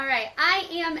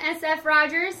am SF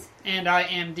Rogers. And I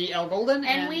am DL Golden.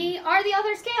 And we are the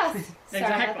Author's Chaos. Sorry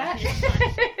about that.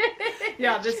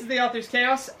 Yeah, this is the Author's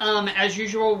Chaos. As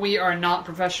usual, we are not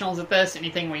professionals at this.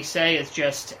 Anything we say is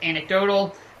just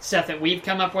anecdotal, stuff that we've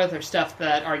come up with, or stuff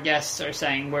that our guests are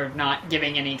saying. We're not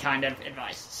giving any kind of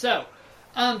advice. So,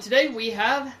 today we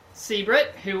have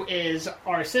Britt, who is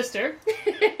our sister,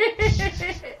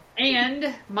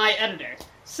 and my editor.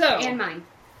 And mine.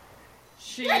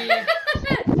 She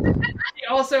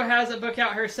also has a book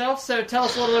out herself, so tell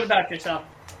us a little bit about yourself.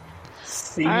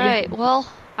 Alright, well,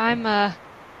 I'm a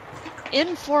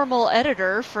informal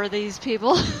editor for these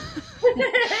people.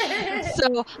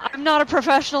 So I'm not a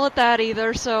professional at that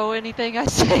either, so anything I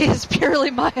say is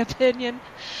purely my opinion.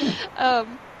 So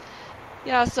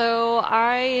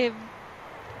I've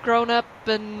grown up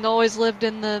and always lived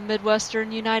in the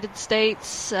Midwestern United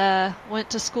States.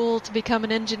 Went to school to become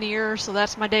an engineer, so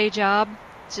that's my day job.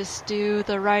 Just do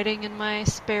the writing in my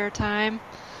spare time.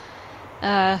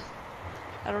 I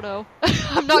don't know.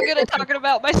 I'm not good at talking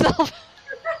about myself.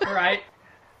 All right.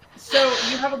 So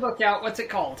you have a book out. What's it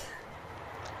called?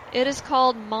 It is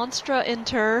called Monstra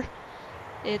Inter.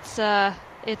 It's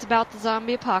about the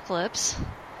zombie apocalypse.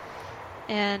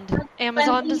 And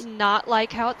Amazon does not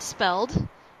like how it's spelled.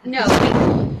 No,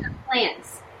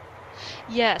 plants.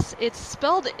 Yes, it's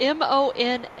spelled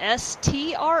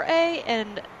Monstra,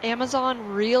 and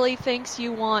Amazon really thinks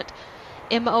you want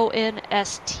Monstera,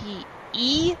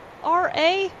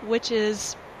 which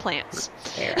is plants.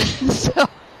 Fair. So,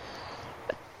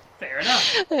 Fair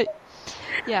enough.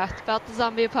 Yeah, it's about the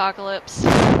zombie apocalypse.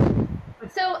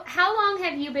 So, how long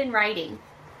have you been writing?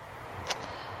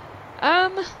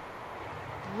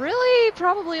 Really,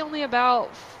 probably only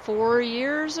about 4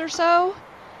 years or so,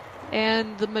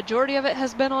 and the majority of it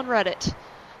has been on Reddit.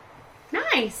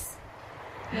 Nice.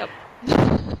 Yep.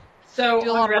 So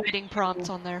do a lot of writing prompts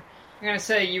on there. I'm gonna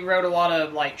say you wrote a lot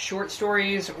of short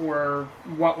stories, or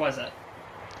what was it?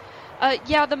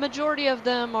 Yeah, the majority of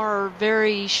them are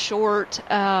very short.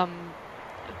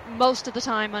 Most of the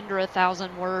time under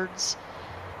 1,000 words.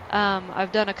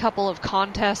 I've done a couple of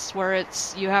contests where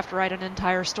you have to write an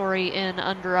entire story in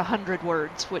under 100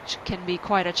 words, which can be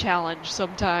quite a challenge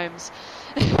sometimes.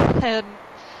 And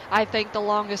I think the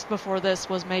longest before this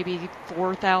was maybe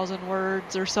 4,000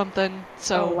 words or something.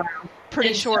 So wow.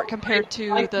 Pretty short compared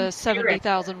to the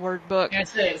 70,000 word book. I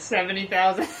say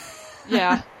 70,000.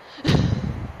 Yeah.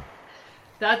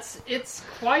 It's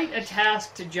quite a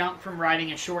task to jump from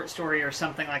writing a short story or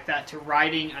something like that to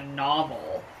writing a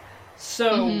novel.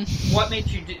 So, what made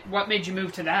you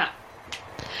move to that?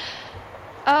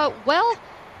 Well,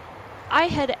 I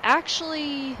had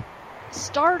actually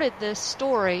started this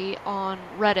story on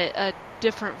Reddit, a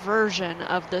different version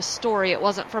of this story. It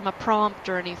wasn't from a prompt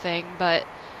or anything, but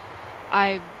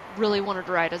I really wanted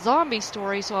to write a zombie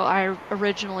story, so I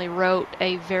originally wrote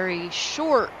a very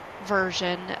short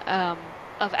version of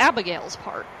Abigail's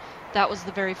part. That was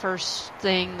the very first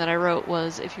thing that I wrote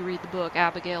was, if you read the book,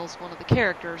 Abigail's one of the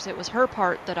characters. It was her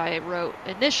part that I wrote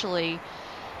initially,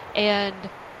 and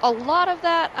a lot of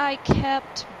that I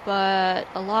kept, but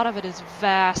a lot of it is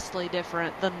vastly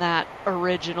different than that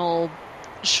original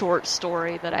short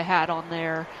story that I had on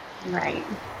there. Right.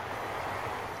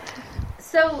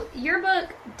 So, your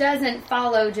book doesn't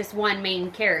follow just one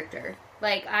main character.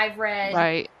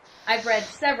 I've read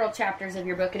several chapters of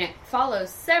your book, and it follows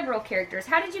several characters.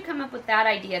 How did you come up with that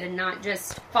idea to not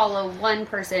just follow one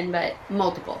person, but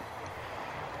multiple?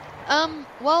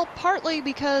 Well, partly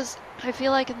because I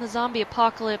feel like in the zombie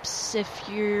apocalypse, if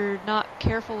you're not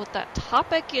careful with that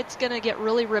topic, it's going to get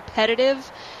really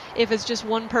repetitive. If it's just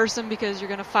one person, because you're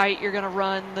going to fight, you're going to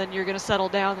run, then you're going to settle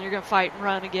down, then you're going to fight and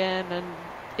run again, and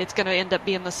it's going to end up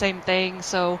being the same thing.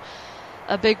 So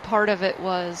a big part of it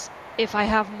was, if I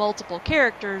have multiple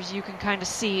characters, you can kind of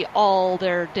see all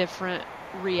their different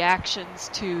reactions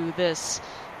to this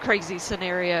crazy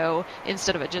scenario,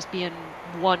 instead of it just being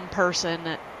one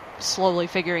person slowly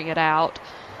figuring it out.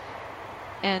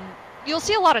 And you'll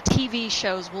see a lot of TV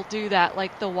shows will do that,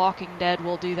 like The Walking Dead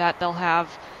will do that. They'll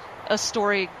have a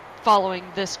story following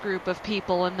this group of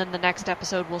people, and then the next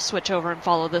episode will switch over and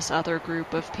follow this other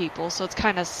group of people. So it's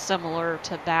kind of similar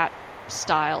to that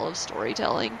style of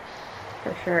storytelling.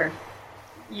 For sure.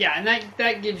 Yeah, and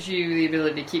that gives you the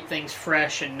ability to keep things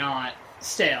fresh and not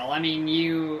stale. I mean,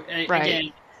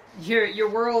 again, your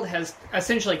world has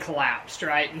essentially collapsed,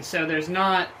 right? And so there's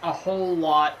not a whole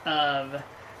lot of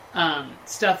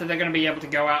stuff that they're going to be able to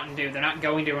go out and do. They're not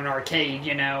going to an arcade,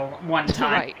 one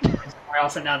time, Right. somewhere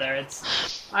else another.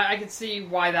 I could see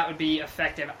why that would be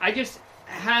effective.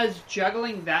 Has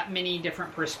juggling that many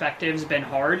different perspectives been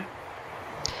hard?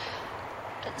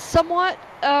 Somewhat.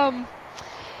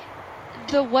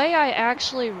 The way I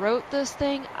actually wrote this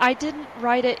thing, I didn't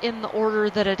write it in the order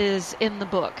that it is in the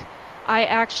book. I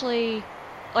actually,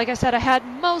 like I said, I had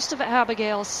most of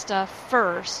Abigail's stuff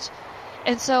first.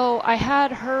 And so I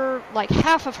had her, like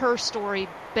half of her story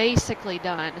basically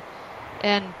done.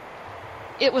 And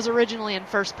it was originally in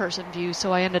first-person view,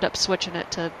 so I ended up switching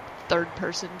it to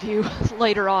third-person view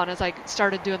later on as I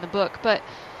started doing the book. But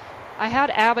I had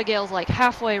Abigail's like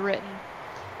halfway written.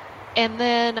 And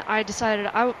then I decided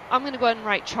I'm going to go ahead and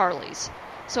write Charlie's.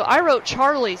 So I wrote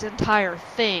Charlie's entire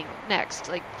thing next,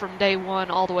 like from day one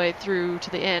all the way through to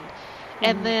the end. Mm-hmm.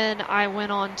 And then I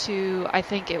went on to, I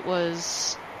think it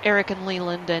was Eric and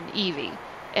Leland and Evie,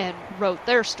 and wrote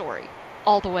their story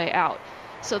all the way out.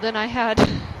 So then I had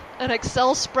an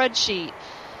Excel spreadsheet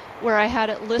where I had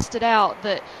it listed out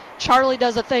that Charlie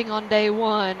does a thing on day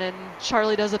 1, and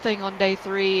Charlie does a thing on day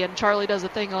 3, and Charlie does a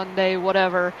thing on day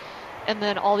whatever. And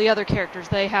then all the other characters,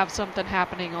 they have something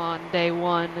happening on day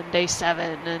 1 and day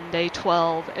 7 and day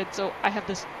 12. And so I have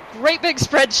this great big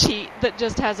spreadsheet that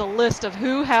just has a list of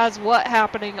who has what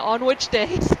happening on which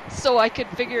days, so I could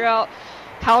figure out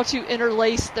how to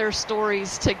interlace their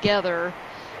stories together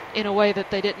in a way that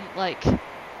they didn't, like,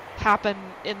 happen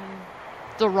in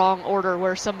the wrong order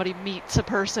where somebody meets a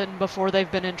person before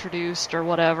they've been introduced or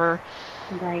whatever.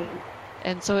 Right.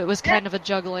 And so it was kind of a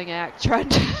juggling act trying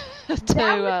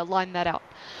to line that out.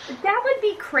 That would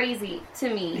be crazy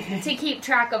to me to keep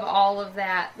track of all of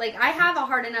that. Like, I have a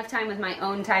hard enough time with my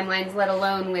own timelines, let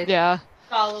alone with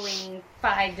following 4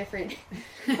 or 5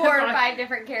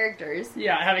 different characters.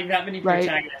 Yeah, having that many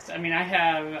protagonists. Right. I mean,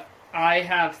 I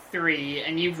have 3,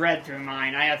 and you've read through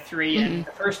mine. I have 3, and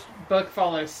the first book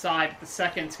follows Cy, but the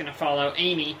second's going to follow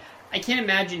Amy. I can't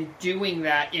imagine doing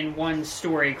that in one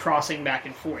story, crossing back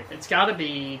and forth. It's got to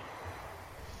be...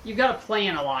 You've got to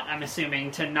plan a lot, I'm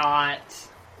assuming, to not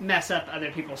mess up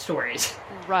other people's stories.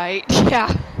 Right,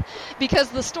 yeah. Because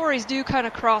the stories do kind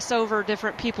of cross over.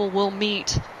 Different people will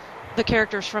meet the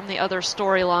characters from the other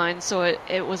storylines, so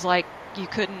it was like you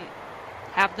couldn't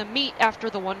have them meet after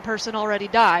the one person already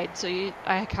died, so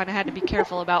I kind of had to be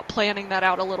careful about planning that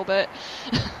out a little bit.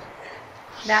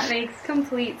 That makes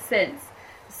complete sense.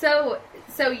 So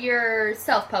you're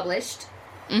self-published.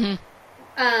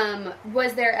 Mm-hmm.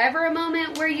 Was there ever a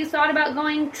moment where you thought about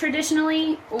going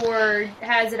traditionally, or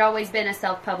has it always been a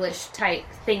self-published type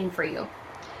thing for you?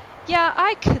 Yeah,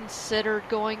 I considered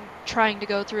trying to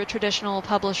go through a traditional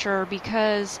publisher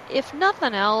because, if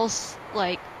nothing else,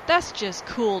 like, that's just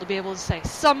cool to be able to say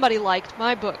somebody liked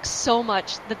my book so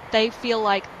much that they feel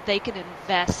like they can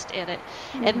invest in it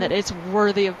and that it's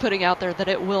worthy of putting out there, that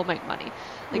it will make money.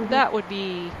 Like, that would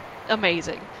be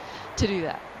amazing to do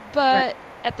that. But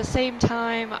at the same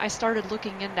time, I started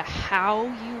looking into how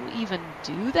you even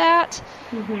do that.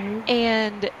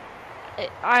 And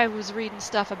I was reading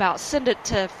stuff about send it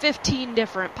to 15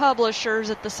 different publishers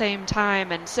at the same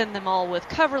time and send them all with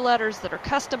cover letters that are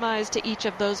customized to each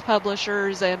of those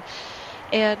publishers, and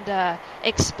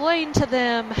explain to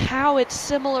them how it's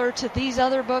similar to these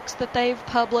other books that they've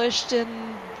published in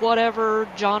whatever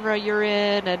genre you're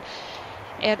in, and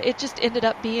it just ended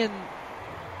up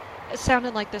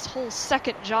sounding like this whole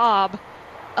second job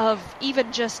of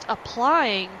even just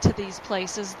applying to these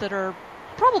places that are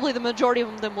probably the majority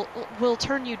of them will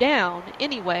turn you down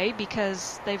anyway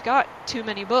because they've got too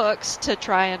many books to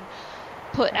try and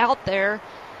put out there.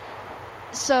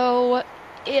 So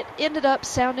it ended up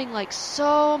sounding like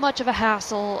so much of a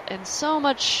hassle and so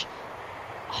much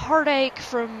heartache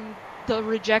from the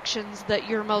rejections that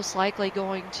you're most likely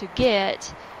going to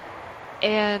get.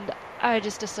 And I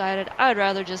just decided I'd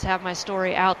rather just have my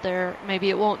story out there. Maybe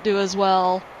it won't do as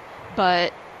well,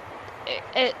 but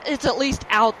it's at least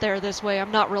out there this way.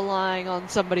 I'm not relying on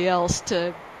somebody else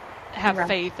to have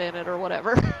faith in it or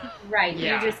whatever. Right,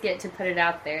 you just get to put it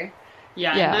out there.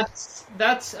 Yeah. And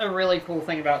that's a really cool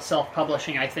thing about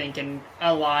self-publishing, I think. And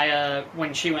Alaya,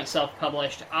 when she went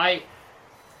self-published, I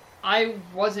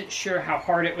wasn't sure how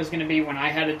hard it was going to be when I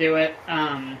had to do it.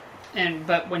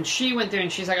 But when she went through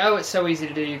and she's like, oh, it's so easy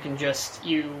to do. You can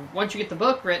once you get the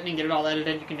book written and get it all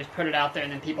edited, you can just put it out there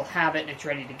and then people have it and it's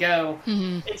ready to go.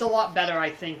 It's a lot better, I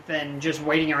think, than just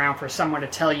waiting around for someone to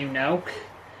tell you no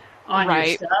on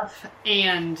your stuff.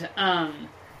 And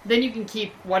then you can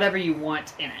keep whatever you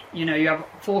want in it. You know, you have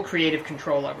full creative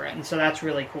control over it. And so that's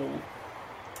really cool.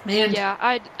 And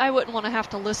I wouldn't want to have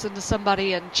to listen to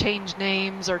somebody and change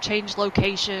names or change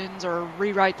locations or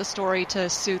rewrite the story to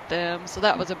suit them. So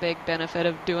that was a big benefit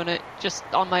of doing it just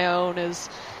on my own, is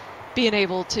being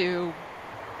able to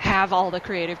have all the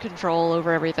creative control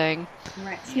over everything.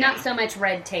 Right. Not so much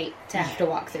red tape to have to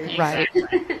walk through. Right.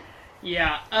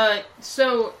 Yeah.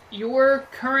 So your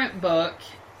current book,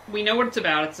 we know what it's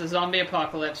about. It's a zombie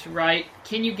apocalypse, right?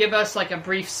 Can you give us like a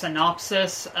brief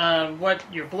synopsis of what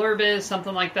your blurb is,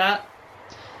 something like that?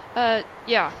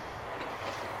 Yeah.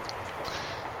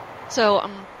 So,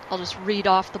 I'll just read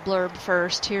off the blurb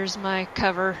first. Here's my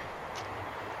cover.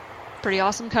 Pretty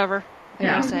awesome cover, I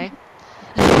gotta say.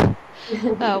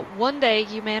 One day,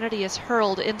 humanity is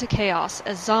hurled into chaos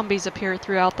as zombies appear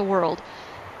throughout the world.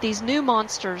 These new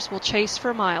monsters will chase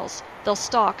for miles. They'll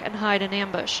stalk and hide in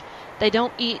ambush. They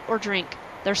don't eat or drink.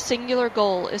 Their singular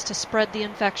goal is to spread the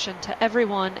infection to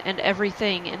everyone and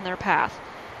everything in their path.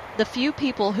 The few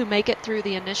people who make it through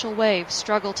the initial wave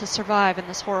struggle to survive in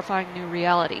this horrifying new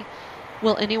reality.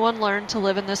 Will anyone learn to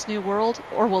live in this new world,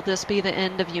 or will this be the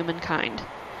end of humankind?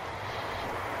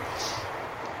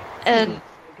 And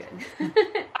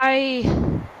I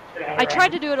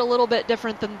tried to do it a little bit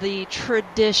different than the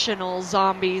traditional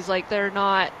zombies. Like, they're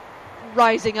not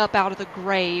rising up out of the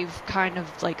grave, kind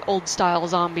of like old-style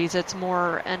zombies. It's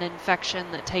more an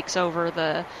infection that takes over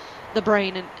the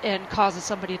brain and causes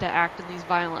somebody to act in these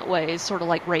violent ways, sort of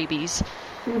like rabies.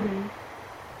 Mm-hmm.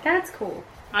 That's cool.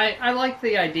 I like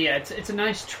the idea. It's a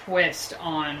nice twist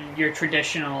on your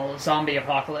traditional zombie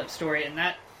apocalypse story, and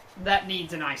that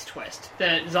needs a nice twist.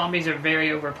 The zombies are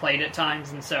very overplayed at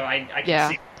times, and so I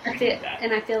can see that.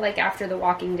 And I feel like after The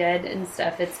Walking Dead and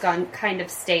stuff, it's gone kind of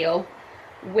stale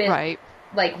with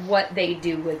like what they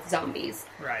do with zombies.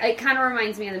 Right. It kind of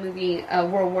reminds me of the movie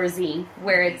World War Z,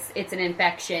 where it's an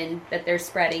infection that they're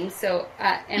spreading. So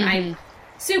and I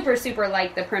super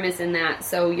like the premise in that.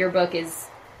 So your book is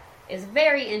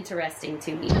very interesting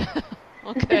to me.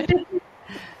 Okay.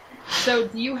 So,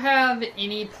 do you have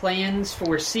any plans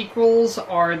for sequels?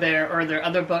 Are there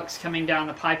other books coming down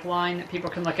the pipeline that people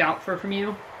can look out for from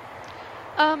you?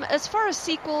 As far as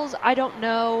sequels, I don't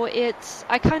know.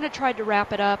 I kind of tried to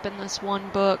wrap it up in this one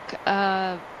book.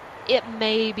 It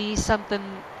may be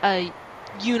a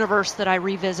universe that I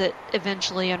revisit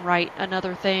eventually and write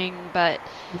another thing, but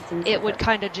it would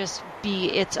kind of just be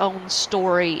its own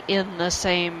story in the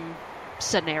same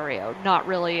scenario, not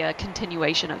really a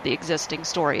continuation of the existing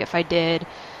story. If I did,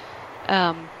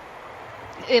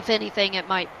 if anything, it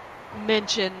might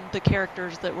mention the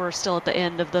characters that were still at the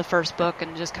end of the first book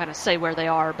and just kind of say where they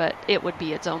are, but it would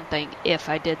be its own thing if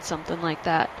I did something like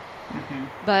that. Mm-hmm.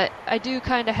 But I do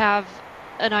kind of have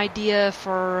an idea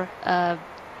for a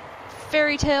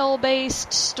fairy tale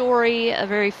based story, a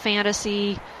very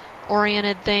fantasy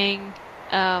oriented thing.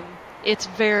 It's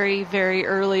very, very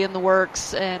early in the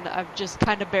works, and I've just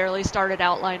kind of barely started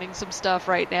outlining some stuff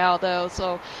right now, though,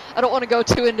 so I don't want to go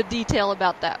too into detail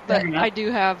about that, but I do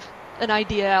have an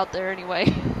idea out there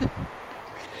anyway.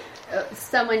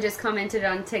 Someone just commented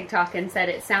on TikTok and said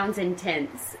it sounds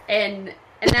intense, and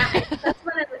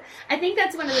I think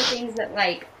that's one of the things that,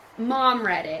 like, Mom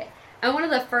read it, and one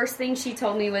of the first things she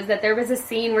told me was that there was a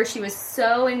scene where she was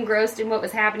so engrossed in what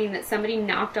was happening that somebody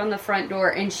knocked on the front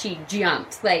door and she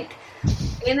jumped, like,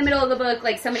 in the middle of the book,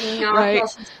 like somebody knocked while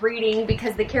she's reading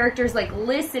because the character's like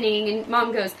listening, and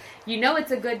Mom goes, "You know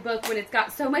it's a good book when it's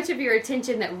got so much of your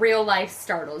attention that real life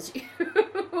startles you."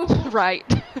 Right.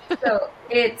 So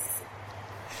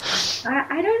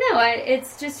I don't know.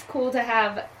 It's just cool to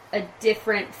have a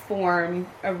different form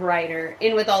of writer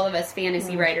in with all of us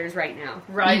fantasy writers right now.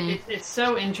 Right. Mm-hmm. It's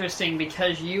so interesting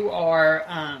because you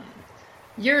are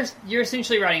you're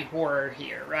essentially writing horror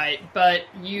here, right? But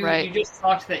you just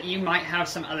talked that you might have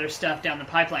some other stuff down the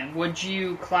pipeline. Would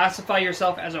you classify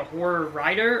yourself as a horror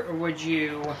writer, or would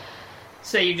you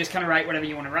say you just kind of write whatever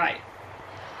you want to write?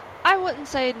 I wouldn't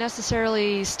say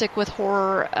necessarily stick with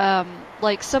horror.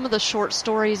 Like some of the short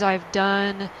stories I've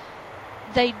done,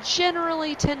 they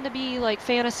generally tend to be like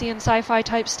fantasy and sci-fi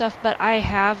type stuff, but I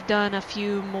have done a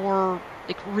few more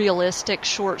like realistic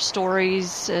short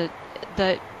stories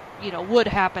that would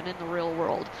happen in the real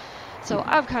world. So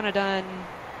I've kind of done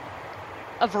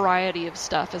a variety of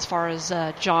stuff as far as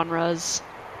genres,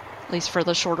 at least for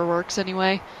the shorter works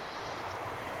anyway.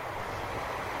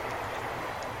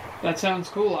 That sounds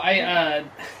cool.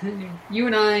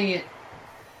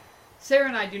 Sarah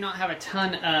and I do not have a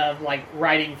ton of like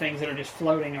writing things that are just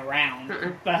floating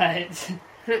around, but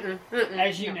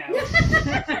as you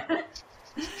know.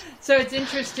 So it's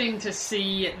interesting to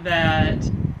see that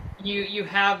you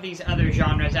have these other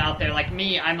genres out there. Like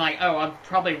me, I'm like, I'll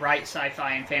probably write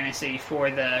sci-fi and fantasy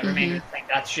for the remainder of the thing.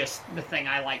 That's just the thing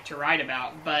I like to write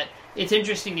about. But it's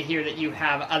interesting to hear that you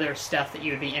have other stuff that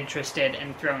you would be interested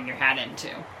in throwing your hat into.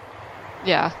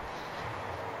 Yeah.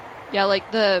 Yeah,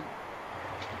 like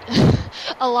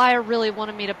Elia really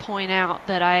wanted me to point out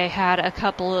that I had a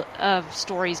couple of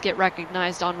stories get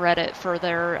recognized on Reddit for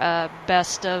their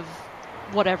best of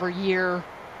whatever year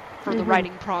for the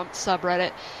writing prompt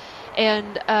subreddit.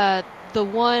 And the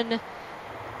one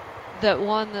that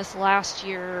won this last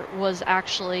year was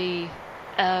actually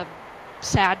a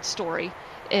sad story.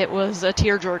 It was a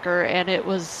tearjerker, and it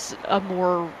was a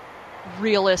more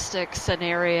realistic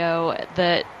scenario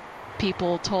that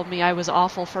people told me I was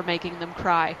awful for making them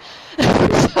cry.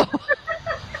 So.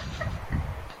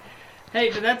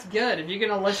 Hey, but that's good. If you're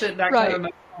going to elicit that kind of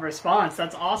emotional response,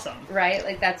 that's awesome. Right?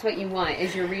 Like, that's what you want,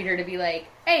 is your reader to be like,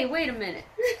 hey, wait a minute.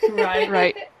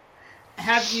 Right.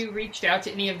 Have you reached out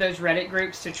to any of those Reddit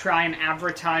groups to try and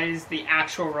advertise the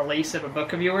actual release of a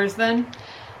book of yours then?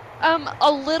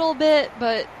 A little bit,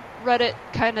 but Reddit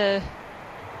kind of,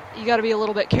 you got to be a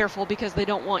little bit careful because they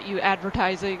don't want you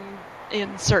advertising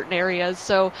in certain areas.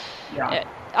 So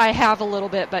I have a little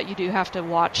bit, but you do have to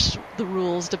watch the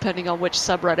rules depending on which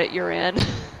subreddit you're in.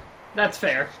 That's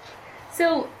fair.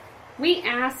 So we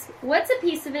asked, what's a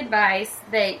piece of advice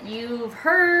that you've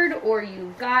heard or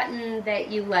you've gotten that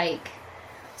you like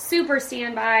super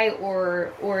stand by,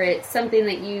 or it's something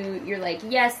that you're like,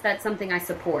 yes, that's something I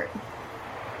support?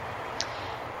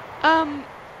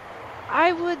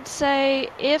 I would say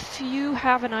if you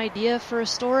have an idea for a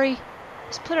story,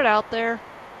 just put it out there.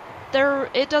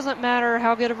 It doesn't matter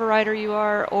how good of a writer you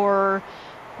are or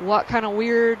what kind of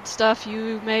weird stuff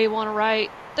you may want to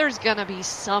write. There's gonna be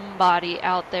somebody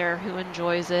out there who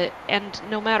enjoys it, and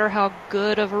no matter how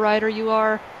good of a writer you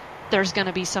are, there's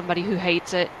gonna be somebody who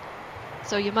hates it.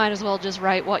 So you might as well just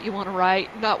write what you want to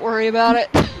write, not worry about it.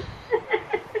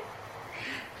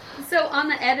 So on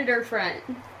the editor front,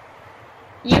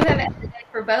 you have edited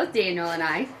for both Daniel and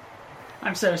I.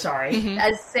 I'm so sorry.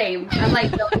 Same. I'm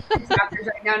like going through chapters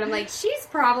right now, and I'm like, she's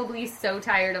probably so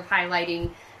tired of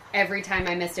highlighting every time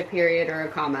I missed a period or a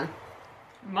comma.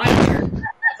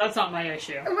 That's not my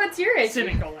issue. What's your issue?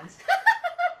 Semicolons.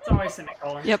 It's always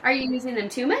semicolons. Yep. Are you using them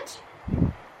too much?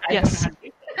 Yes.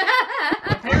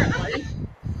 Apparently.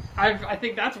 I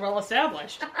think that's well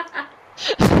established.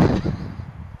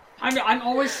 I'm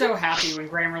always so happy when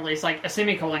Grammarly's like, a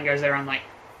semicolon goes there. I'm like,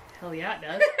 hell yeah, it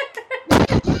does.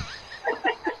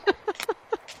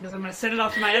 Because I'm going to send it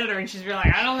off to my editor and she's be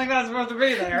like, I don't think that's supposed to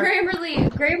be there.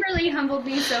 Grammarly humbled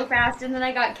me so fast, and then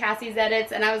I got Cassie's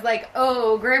edits, and I was like,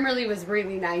 oh, Grammarly was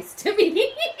really nice to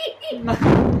me.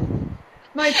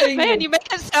 My thing Man, you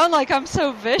make it sound like I'm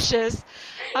so vicious.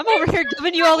 I'm over here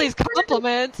giving you all these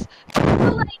compliments.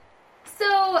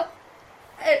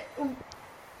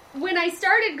 When I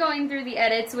started going through the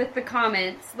edits with the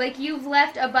comments, like, you've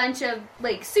left a bunch of,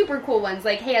 like, super cool ones,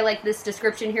 like, hey, I like this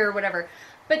description here or whatever.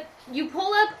 But you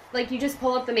pull up, like, you just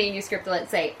pull up the manuscript, let's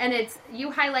say, and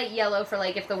you highlight yellow for,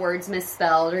 like, if the word's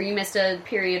misspelled or you missed a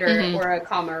period or a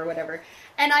comma or whatever.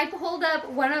 And I pulled up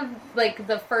one of, like,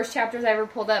 the first chapters I ever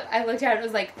pulled up. I looked at it and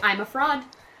was like, I'm a fraud.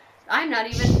 I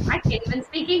can't even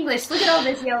speak English. Look at all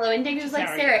this yellow. And Daniel was like,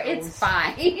 Sarah, it's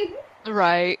fine.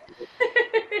 Right.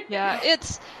 Yeah,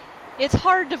 it's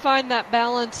hard to find that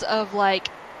balance of, like,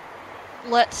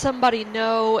 let somebody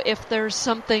know if there's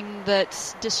something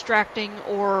that's distracting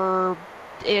or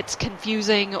it's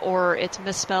confusing or it's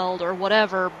misspelled or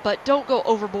whatever, but don't go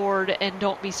overboard and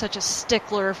don't be such a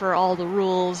stickler for all the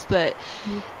rules that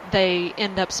they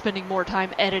end up spending more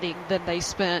time editing than they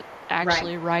spent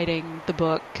actually writing the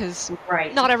book, because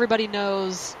not everybody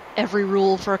knows every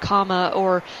rule for a comma,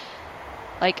 or,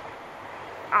 like,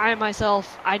 I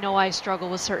myself, I know I struggle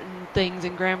with certain things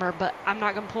in grammar, but I'm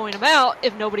not going to point them out.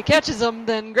 If nobody catches them,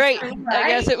 then great. I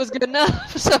guess it was good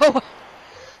enough. So,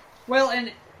 well, and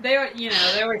they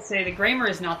always say the grammar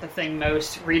is not the thing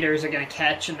most readers are going to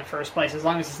catch in the first place, as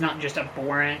long as it's not just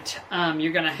abhorrent.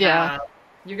 You're going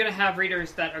to have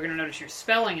readers that are going to notice your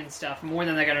spelling and stuff more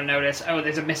than they're going to notice, oh,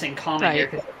 there's a missing comma here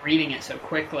because they're reading it so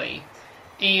quickly.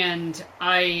 And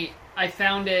I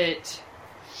found it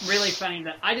really funny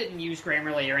that I didn't use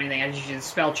Grammarly or anything. I just used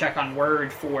spell check on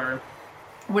Word for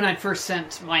when I first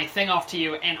sent my thing off to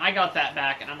you, and I got that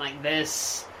back, and I'm like,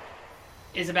 this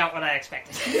is about what I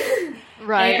expected.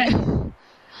 Right. And,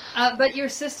 but your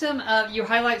system, you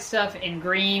highlight stuff in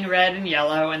green, red, and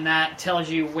yellow, and that tells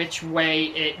you which way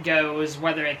it goes,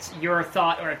 whether it's your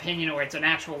thought or opinion or it's an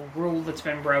actual rule that's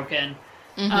been broken.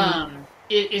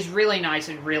 It is really nice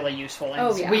and really useful,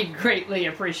 and we greatly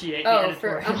appreciate the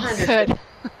editorial. 100%.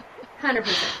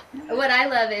 What I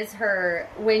love is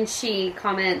when she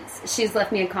comments, she's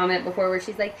left me a comment before where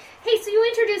she's like, hey, so you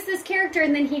introduced this character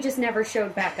and then he just never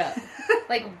showed back up.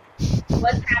 Like,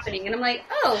 what's happening? And I'm like,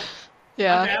 oh,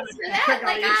 yeah. That.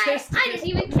 Like, I didn't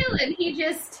even kill him. He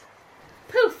just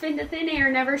poof into thin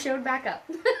air, never showed back up.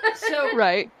 So,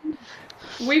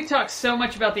 we've talked so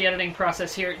much about the editing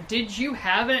process here. Did you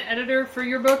have an editor for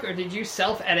your book, or did you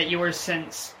self-edit yours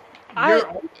since your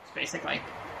own, basically.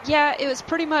 Yeah, it was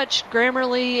pretty much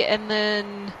Grammarly, and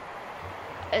then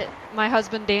my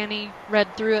husband Danny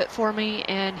read through it for me,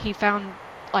 and he found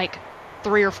like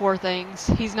 3 or 4 things.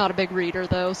 He's not a big reader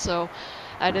though, so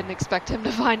I didn't expect him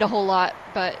to find a whole lot,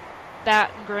 but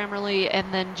that and Grammarly,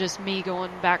 and then just me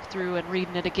going back through and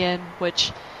reading it again,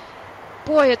 which,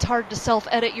 boy, it's hard to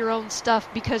self-edit your own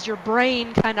stuff because your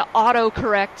brain kind of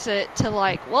auto-corrects it to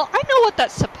like, well, I know what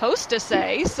that's supposed to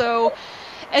say, so,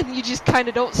 and you just kind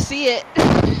of don't see it.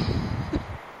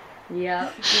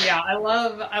 Yeah. Yeah, I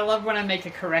love when I make a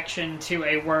correction to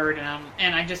a word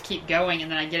and I just keep going and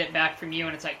then I get it back from you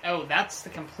and it's like, oh, that's the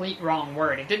complete wrong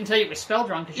word. It didn't tell you it was spelled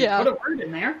wrong because you put a word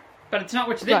in there, but it's not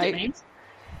what you think it means.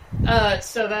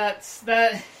 So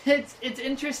it's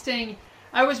interesting.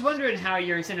 I was wondering how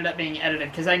yours ended up being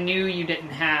edited because I knew you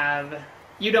didn't have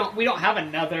we don't have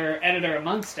another editor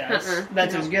amongst us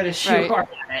that's as good as you are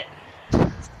at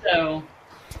it.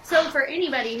 So for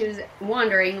anybody who's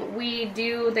wondering,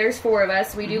 there's 4 of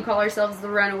us. We do call ourselves the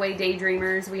Runaway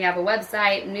Daydreamers. We have a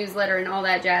website, newsletter, and all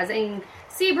that jazz. And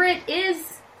Britt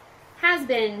has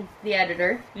been the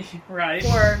editor. Right.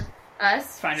 For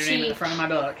us. Find her name at the front of my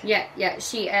book. Yeah.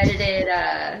 She edited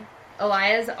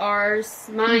Elias, ours,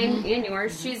 mine, and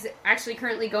yours. She's actually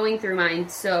currently going through mine,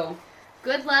 so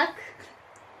good luck.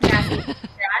 Cassie.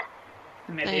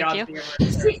 Thank you.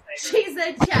 She's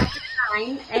at chapter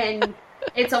 9, and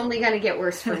it's only going to get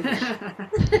worse from here.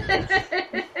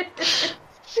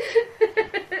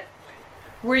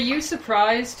 Were you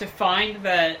surprised to find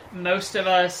that most of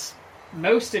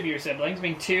your siblings, I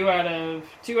mean 2 out of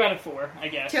 4, I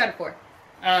guess. 2 out of 4.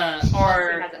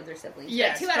 Are has other siblings.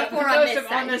 Yes, 2 out of 4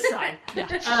 on this side.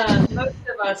 Most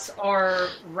of us are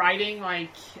writing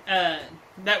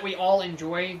that we all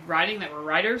enjoy writing, that we're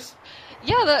writers.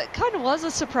 Yeah, that kind of was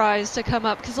a surprise to come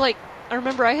up because, like, I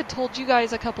remember I had told you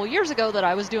guys a couple years ago that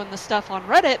I was doing this stuff on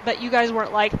Reddit, but you guys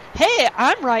weren't like, hey,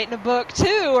 I'm writing a book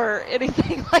too, or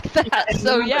anything like that. Yeah,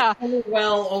 so, yeah.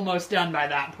 Well, almost done by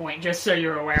that point, just so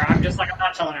you're aware. I'm just like, I'm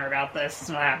not telling her about this. It's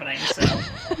not happening, so.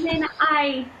 And then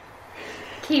I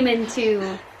came in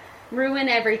to ruin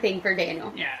everything for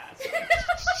Daniel. Yeah.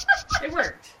 It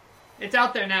worked. It's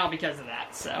out there now because of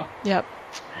that, so. Yep.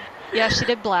 Yeah, she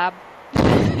did blab.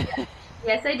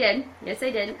 Yes, I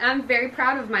did. I'm very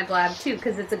proud of my blab, too,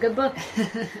 because it's a good book.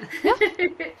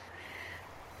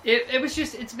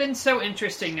 It's been so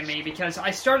interesting to me because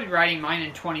I started writing mine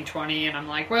in 2020 and I'm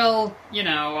like, well,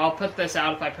 I'll put this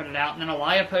out if I put it out. And then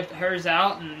Elia put hers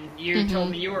out and you told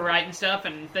me you were writing stuff.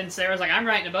 And then Sarah's like, I'm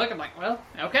writing a book. I'm like, well,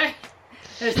 okay.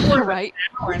 It's more right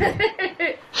now. And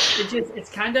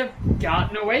it's kind of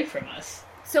gotten away from us.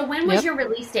 So when was your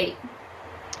release date?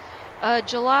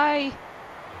 July.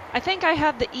 I think I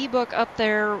had the ebook up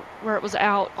there where it was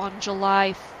out on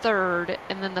July 3rd,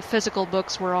 and then the physical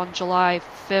books were on July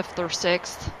 5th or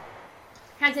 6th.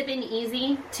 Has it been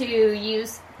easy to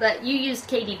use? But you used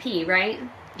KDP, right?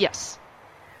 Yes.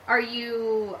 Are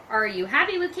you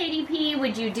happy with KDP?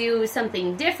 Would you do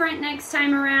something different next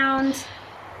time around?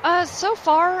 So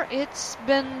far, it's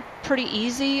been pretty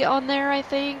easy on there, I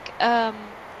think.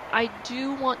 I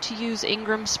do want to use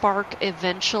Ingram Spark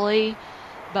eventually,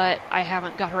 but I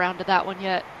haven't got around to that one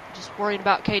yet. Just worrying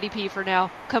about KDP for now.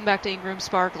 Come back to Ingram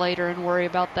Spark later and worry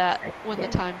about that when the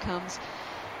time comes.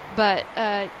 But,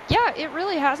 it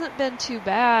really hasn't been too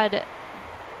bad,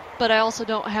 but I also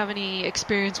don't have any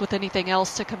experience with anything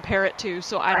else to compare it to,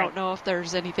 so I don't know if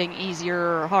there's anything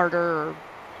easier or harder or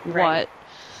what.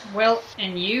 Well,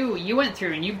 and you went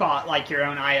through and you bought, like, your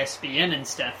own ISBN and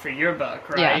stuff for your book,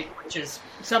 right? Yeah. Which is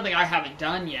something I haven't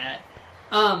done yet.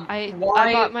 I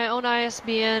bought my own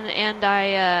ISBN and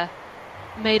I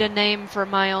made a name for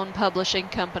my own publishing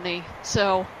company,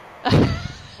 so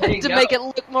to make it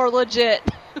look more legit.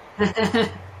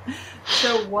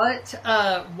 So what?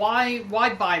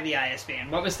 Why buy the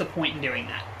ISBN? What was the point in doing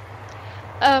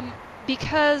that?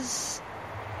 Because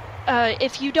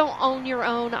if you don't own your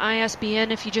own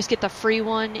ISBN, if you just get the free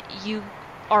one, you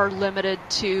are limited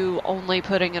to only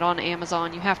putting it on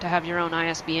Amazon. You have to have your own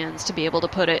ISBNs to be able to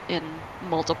put it in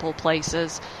multiple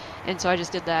places. And so I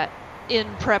just did that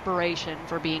in preparation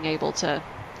for being able to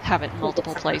have it in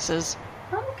multiple places.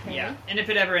 Okay. Yeah, and if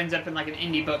it ever ends up in like an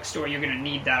indie bookstore, you're going to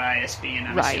need that ISBN,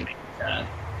 I'm assuming.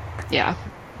 Yeah.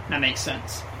 That makes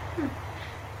sense.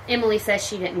 Emily says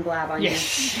she didn't blab on you.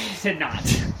 She did not.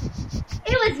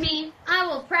 It was me. I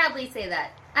will proudly say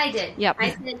that. I did. Yep. I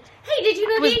said, hey, did you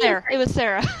know it was there? It was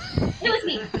Sarah. It was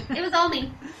me. It was all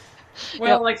me.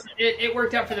 Well, like it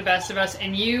worked out for the best of us,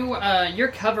 and your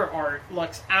cover art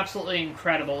looks absolutely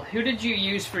incredible. Who did you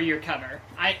use for your cover?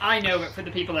 I know, but for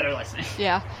the people that are listening.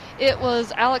 Yeah, it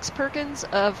was Alex Perkins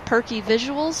of Perky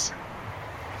Visuals.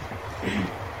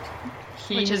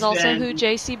 Which is also who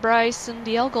J.C. Bryce and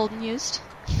D.L. Golden used.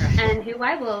 And who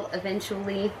I will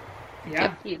eventually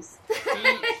use.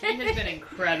 He has been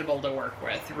incredible to work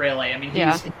with, really. I mean,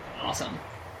 he's awesome.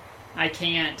 I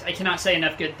cannot say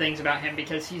enough good things about him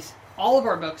because all of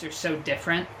our books are so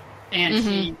different, and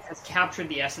he has captured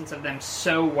the essence of them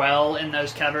so well in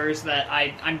those covers that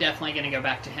I'm definitely going to go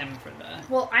back to him for the...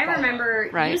 Well, I remember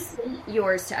you sent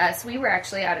yours to us. We were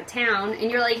actually out of town, and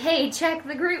you're like, hey, check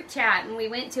the group chat, and we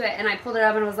went to it, and I pulled it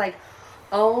up and was like,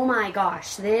 oh my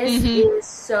gosh, this is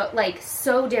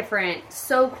so different,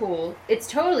 so cool. It's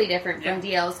totally different from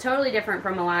DL's, totally different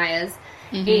from Elias,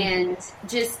 and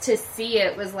just to see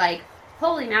it was like,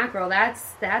 holy mackerel,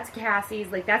 that's Cassie's,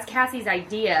 that's Cassie's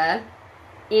idea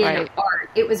in art.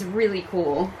 It was really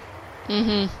cool.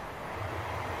 Yep.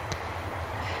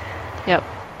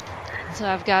 So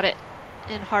I've got it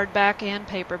in hardback and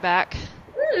paperback.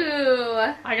 Ooh.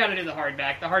 I got to do the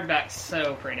hardback. The hardback's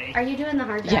so pretty. Are you doing the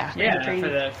hardback?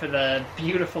 Yeah, for the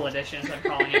beautiful editions, I'm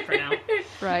calling it for now.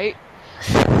 Right.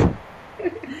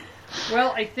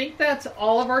 Well, I think that's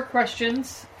all of our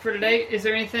questions for today. Is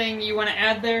there anything you want to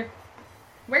add there?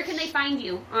 Where can they find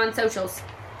you on socials?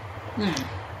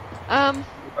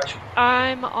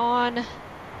 I'm on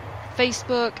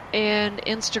Facebook and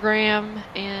Instagram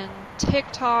and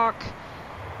TikTok.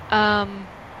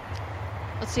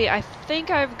 Let's see, I think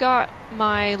I've got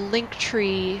my link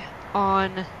tree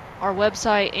on our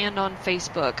website and on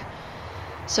Facebook.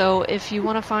 So if you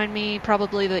want to find me,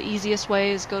 probably the easiest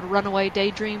way is go to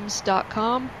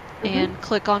runawaydaydreams.com and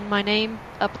click on my name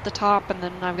up at the top, and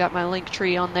then I've got my link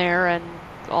tree on there, and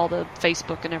all the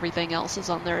Facebook and everything else is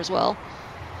on there as well.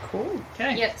 Cool.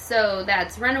 Okay. Yep, so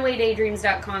that's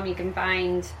runawaydaydreams.com. You can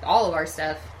find all of our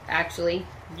stuff, actually,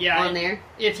 on there.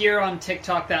 If you're on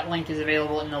TikTok, that link is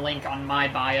available in the link on my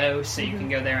bio, so you can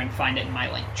go there and find it in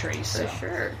my link tree. So. For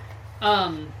sure.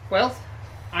 Well,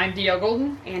 I'm D.L.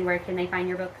 Golden. And where can they find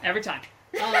your book? Every time.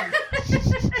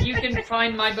 You can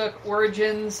find my book,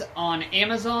 Origins, on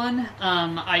Amazon.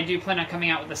 I do plan on coming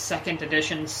out with a second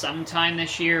edition sometime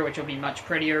this year, which will be much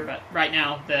prettier, but right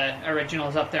now the original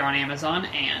is up there on Amazon,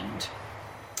 and...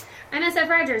 I'm SF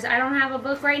Rogers. I don't have a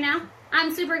book right now.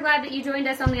 I'm super glad that you joined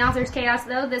us on the Author's Chaos,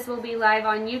 though. This will be live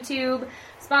on YouTube,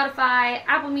 Spotify,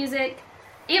 Apple Music,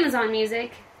 Amazon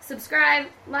Music. Subscribe,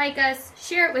 like us,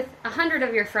 share it with 100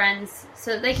 of your friends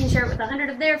so that they can share it with 100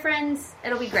 of their friends.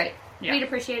 It'll be great. Yeah. We'd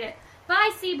appreciate it.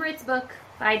 Buy C. Britt's book.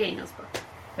 Buy Daniel's book.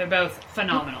 They're both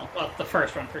phenomenal. Well, the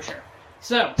first one for sure.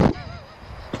 So.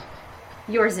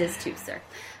 Yours is too, sir.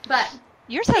 But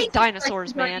yours has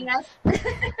dinosaurs, man.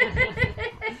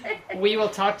 We will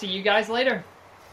talk to you guys later.